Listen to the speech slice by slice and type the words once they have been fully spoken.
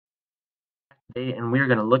today, and we're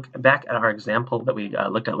going to look back at our example that we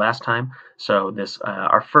looked at last time. So this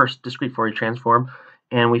our first discrete Fourier transform,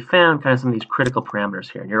 and we found kind of some of these critical parameters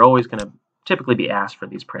here. And you're always going to typically be asked for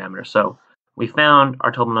these parameters. So we found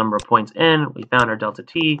our total number of points n, we found our delta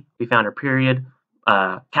t, we found our period,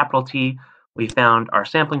 capital T, we found our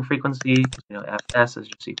sampling frequency. You know, fs is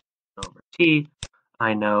just equal to over t.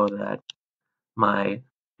 I know that my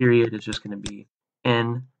period is just going to be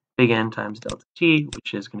n, big N times delta t,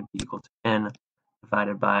 which is going to be equal to n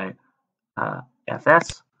divided by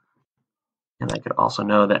fs. And I could also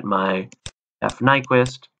know that my f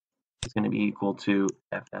Nyquist is going to be equal to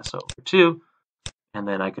fs over 2. And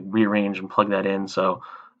then I could rearrange and plug that in. So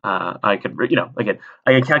I could, again,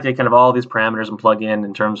 I could calculate kind of all these parameters and plug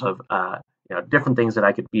in terms of, different things that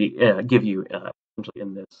I could give you essentially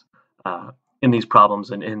in this, in these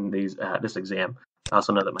problems and in these this exam. I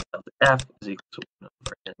also know that my delta f is equal to 1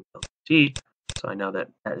 over n delta t. So I know that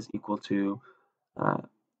that is equal to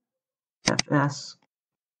fs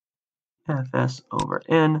over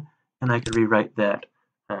n, and I could rewrite that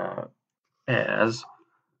as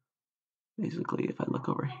basically, if I look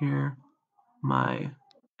over here, my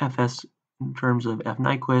fs in terms of f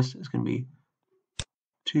Nyquist is going to be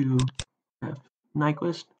 2 f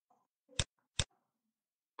Nyquist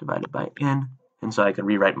divided by n, and so I can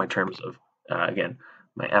rewrite my terms of again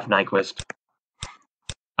my f Nyquist.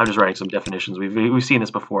 I'm just writing some definitions. We've seen this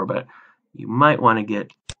before, but you might want to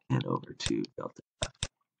get n over 2 delta f.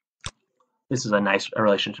 This is a nice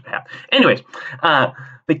relationship to have. Anyways,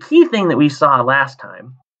 the key thing that we saw last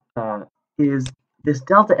time is this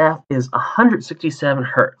delta f is 167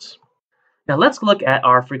 hertz. Now let's look at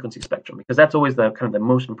our frequency spectrum, because that's always the kind of the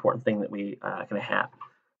most important thing that we can have.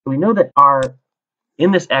 So we know that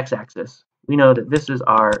in this x-axis, we know that this is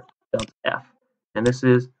our delta f, and this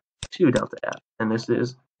is 2 delta f, and this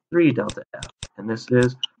is 3 delta f, and this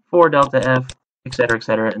is 4 delta f, etc.,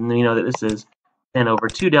 etc. And then we know that this is n over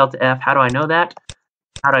 2 delta f. How do I know that?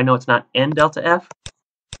 How do I know it's not n delta f?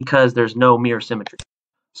 Because there's no mirror symmetry.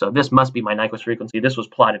 So this must be my Nyquist frequency. This was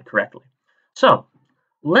plotted correctly. So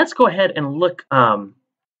let's go ahead and look.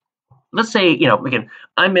 Let's say, again,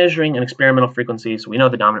 I'm measuring an experimental frequency. So we know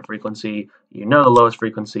the dominant frequency, you know the lowest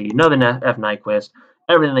frequency, you know the f Nyquist,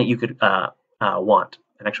 everything that you could want.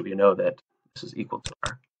 And actually, we know that this is equal to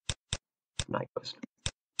our Nyquist.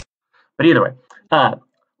 But either way,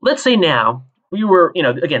 let's say now we were,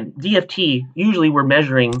 again, DFT, usually we're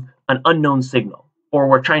measuring an unknown signal, or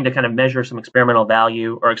we're trying to kind of measure some experimental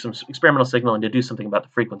value or some experimental signal and to do something about the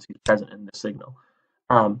frequency present in the signal.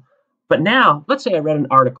 But now, let's say I read an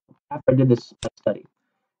article after I did this study,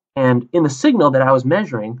 and in the signal that I was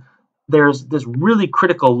measuring, there's this really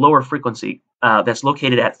critical lower frequency that's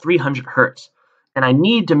located at 300 hertz, and I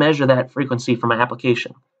need to measure that frequency for my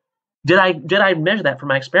application. Did I measure that for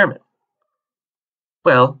my experiment?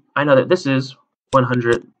 Well, I know that this is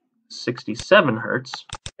 167 hertz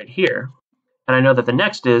right here, and I know that the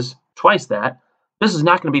next is twice that. This is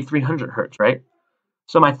not going to be 300 hertz, right?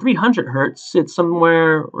 So my 300 hertz sits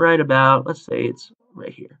somewhere right about, let's say it's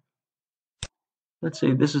right here. Let's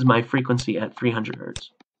say this is my frequency at 300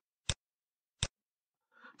 hertz.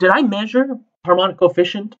 Did I measure harmonic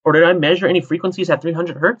coefficient, or did I measure any frequencies at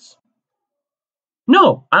 300 hertz?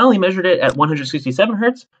 No, I only measured it at 167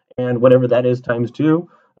 hertz, and whatever that is times 2.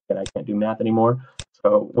 And I can't do math anymore.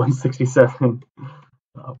 So 167.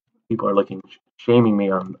 People are shaming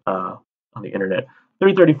me on the internet.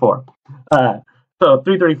 334. So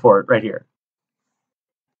 334 right here.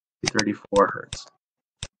 334 hertz.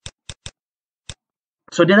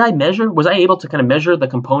 So did I measure? Was I able to kind of measure the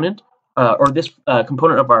component or this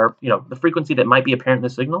component of our, the frequency that might be apparent in the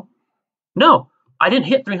signal? No, I didn't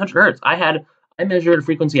hit 300 hertz. I measured a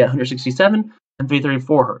frequency at 167 and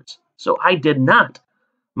 334 hertz. So I did not.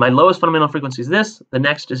 My lowest fundamental frequency is this. The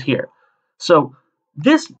next is here. So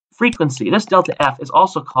this frequency, this delta f, is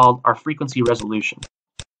also called our frequency resolution.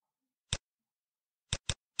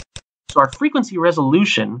 So our frequency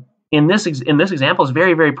resolution in this example is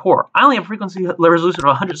very, very poor. I only have a frequency resolution of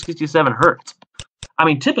 167 hertz. I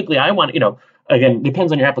mean, typically I want, again,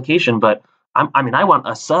 depends on your application, but I want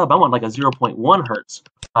a sub. I want like a 0.1 hertz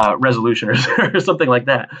resolution or something like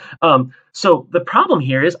that. So the problem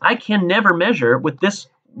here is I can never measure with this,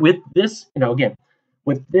 again,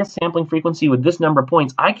 with this sampling frequency, with this number of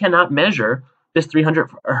points, I cannot measure this 300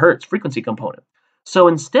 hertz frequency component. So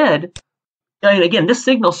instead, again, this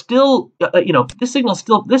signal still,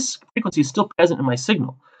 this frequency is still present in my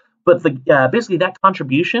signal, but basically that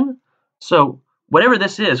contribution. So whatever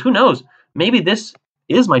this is, who knows? Maybe this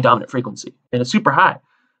is my dominant frequency and it's super high,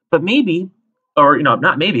 but maybe, or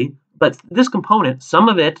not maybe, but this component, some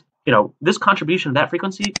of it this contribution of that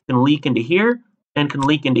frequency can leak into here and can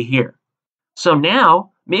leak into here. So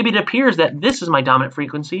now maybe it appears that this is my dominant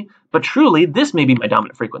frequency, but truly this may be my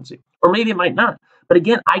dominant frequency, or maybe it might not. But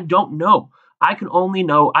again, I don't know. I only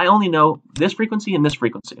know this frequency and this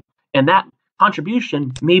frequency, and that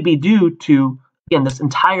contribution may be due to, again, this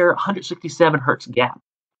entire 167 hertz gap.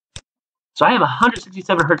 So I have a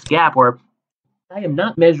 167 hertz gap where I am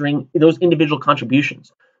not measuring those individual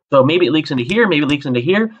contributions. So maybe it leaks into here, maybe it leaks into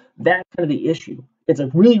here. That's kind of the issue. It's a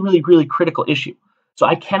really, really, really critical issue. So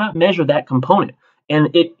I cannot measure that component.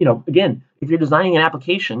 And again, if you're designing an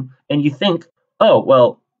application and you think, oh,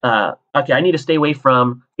 well, okay, I need to stay away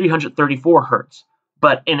from 334 hertz.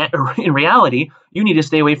 But in reality, you need to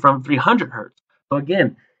stay away from 300 hertz. So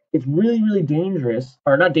again, it's really, really dangerous,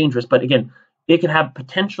 or not dangerous, but again, it can have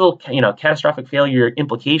potential, catastrophic failure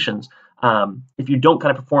implications if you don't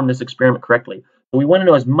kind of perform this experiment correctly. But we want to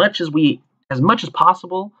know as much as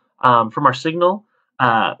possible from our signal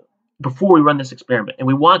before we run this experiment, and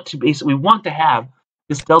we want to have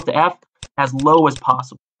this delta F as low as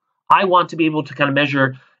possible. I want to be able to kind of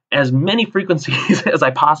measure as many frequencies as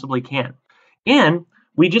I possibly can. And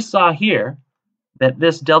we just saw here that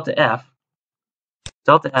this delta F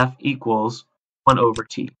equals 1 over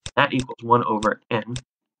T. That equals 1 over N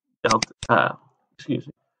delta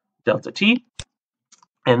T.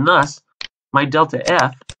 And thus, my delta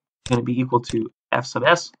F is going to be equal to F sub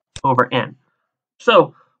S over N.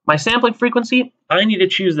 So my sampling frequency, I need to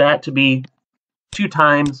choose that to be 2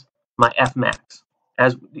 times my F max.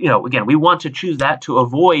 As again, we want to choose that to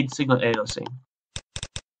avoid signal aliasing.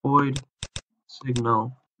 Avoid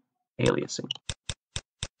signal aliasing.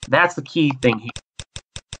 That's the key thing here.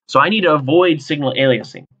 So I need to avoid signal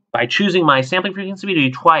aliasing by choosing my sampling frequency to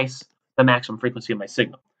be twice the maximum frequency of my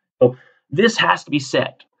signal. So this has to be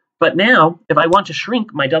set. But now, if I want to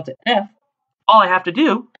shrink my delta F, all I have to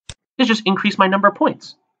do is just increase my number of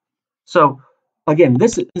points. So again,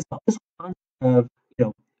 this concept of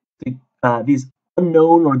these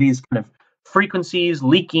unknown, or these kind of frequencies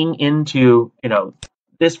leaking into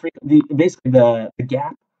basically the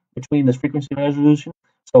gap between this frequency resolution.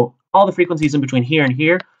 So all the frequencies in between here and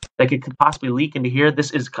here that could possibly leak into here.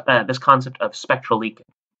 This is this concept of spectral leakage.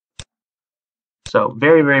 So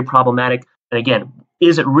very, very problematic. And again,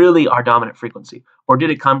 is it really our dominant frequency, or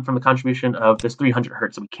did it come from the contribution of this 300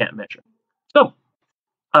 hertz that we can't measure? So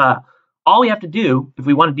all we have to do, if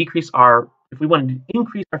we want to increase our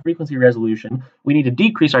frequency resolution, we need to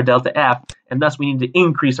decrease our delta F, and thus we need to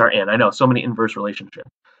increase our N. I know, so many inverse relationships.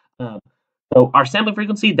 So our sampling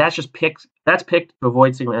frequency, that's picked to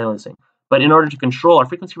avoid signal aliasing. But in order to control our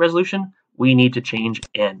frequency resolution, we need to change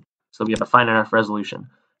N. So we have to find enough resolution.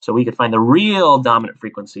 So we could find the real dominant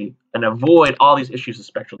frequency and avoid all these issues of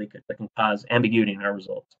spectral leakage that can cause ambiguity in our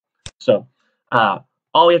results. So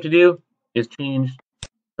all we have to do is change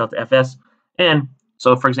delta Fs. And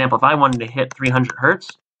so, for example, if I wanted to hit 300 hertz,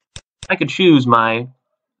 I could choose my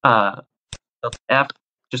delta F,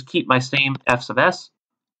 just keep my same F sub S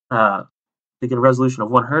to get a resolution of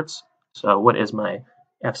 1 hertz. So what is my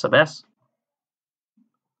F sub S?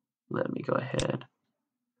 Let me go ahead.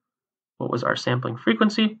 What was our sampling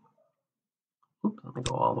frequency? Oops, let me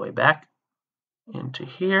go all the way back into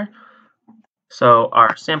here. So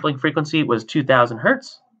our sampling frequency was 2000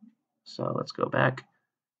 hertz. So let's go back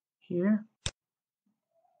here.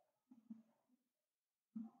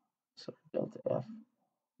 So delta F.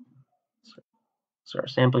 So our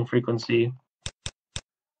sampling frequency.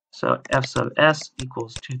 So F sub S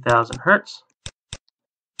equals 2000 hertz.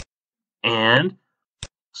 And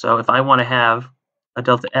so if I want to have a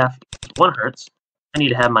delta F equals 1 hertz, I need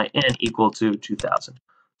to have my N equal to 2000.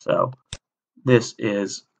 So this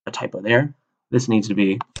is a typo there. This needs to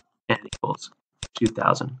be N equals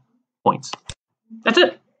 2000 points. That's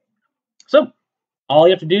it. So all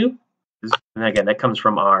you have to do is, and again, that comes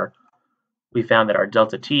from we found that our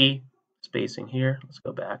delta T spacing here. Let's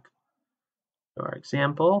go back to our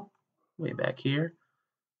example, way back here.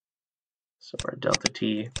 So our delta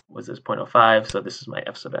T was this 0.05, so this is my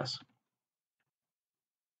F sub S.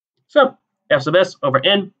 So F sub S over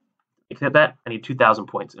N, to hit that, I need 2000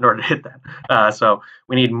 points in order to hit that. So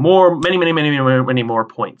we need many more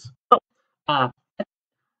points. So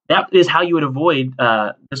that is how you would avoid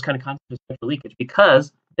this kind of concept of spectral leakage,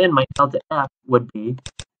 because then my delta F would be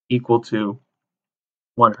equal to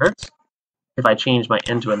 1 hertz. If I change my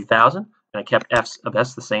N to 1000 and I kept F sub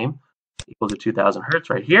S the same, equal to 2000 hertz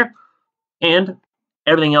right here, and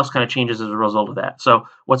everything else kind of changes as a result of that. So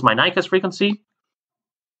what's my Nyquist frequency?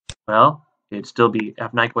 Well, it'd still be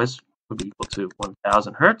F Nyquist would be equal to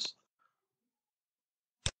 1000 hertz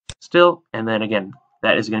still, and then again,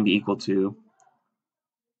 that is going to be equal to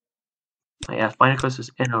My F Nyquist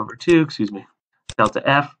is N over 2, excuse me, delta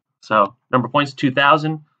F. So number of points,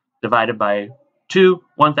 2,000 divided by 2,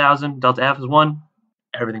 1,000, delta F is 1.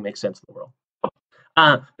 Everything makes sense in the world.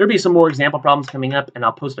 There'll be some more example problems coming up, and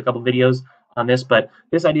I'll post a couple videos on this, but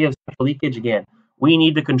this idea of spectral leakage, again, we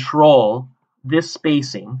need to control this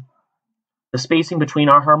spacing, the spacing between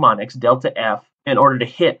our harmonics, delta F, in order to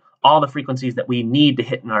hit all the frequencies that we need to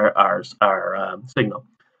hit in our signal.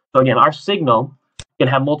 So again, our signal can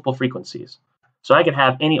have multiple frequencies. So I could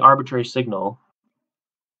have any arbitrary signal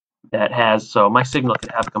that has, so my signal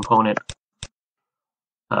could have a component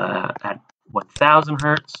at 1,000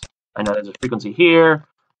 hertz. I know there's a frequency here,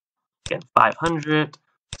 again, 500,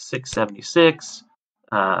 676,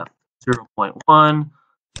 0.1,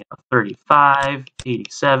 35,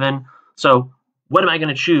 87. So what am I going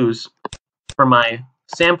to choose for my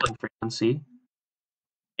sampling frequency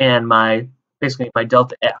and basically my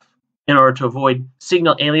delta F in order to avoid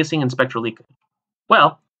signal aliasing and spectral leakage?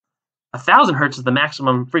 Well, 1,000 hertz is the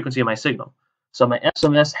maximum frequency of my signal. So my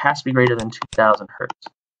SMS has to be greater than 2,000 hertz.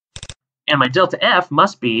 And my delta F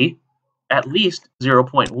must be at least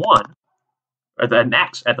 0.1, or the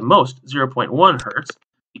max at the most 0.1 hertz,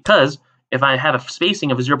 because if I have a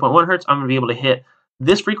spacing of 0.1 hertz, I'm going to be able to hit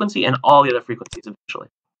this frequency and all the other frequencies eventually.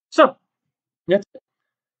 So that's it.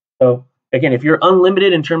 So again, if you're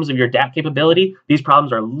unlimited in terms of your DAC capability, these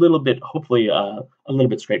problems are a little bit, hopefully, a little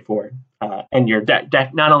bit straightforward. And your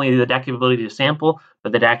DAC, not only the DAC capability to sample,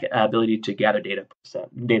 but the DAC ability to gather data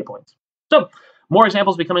points. So more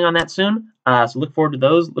examples will be coming on that soon. So look forward to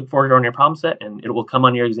those. Look forward to on your problem set, and it will come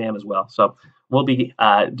on your exam as well. So we'll be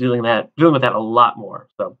dealing with that a lot more.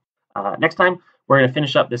 So next time we're going to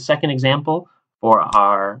finish up the second example for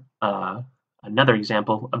our another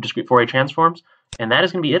example of discrete Fourier transforms, and that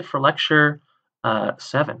is going to be it for lecture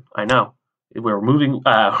 7. I know we're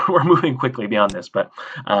moving quickly beyond this, but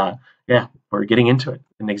yeah, we're getting into it.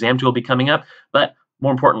 And exam 2 will be coming up, but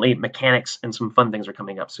more importantly, mechanics and some fun things are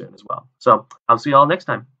coming up soon as well. So I'll see you all next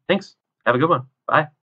time. Thanks. Have a good one. Bye.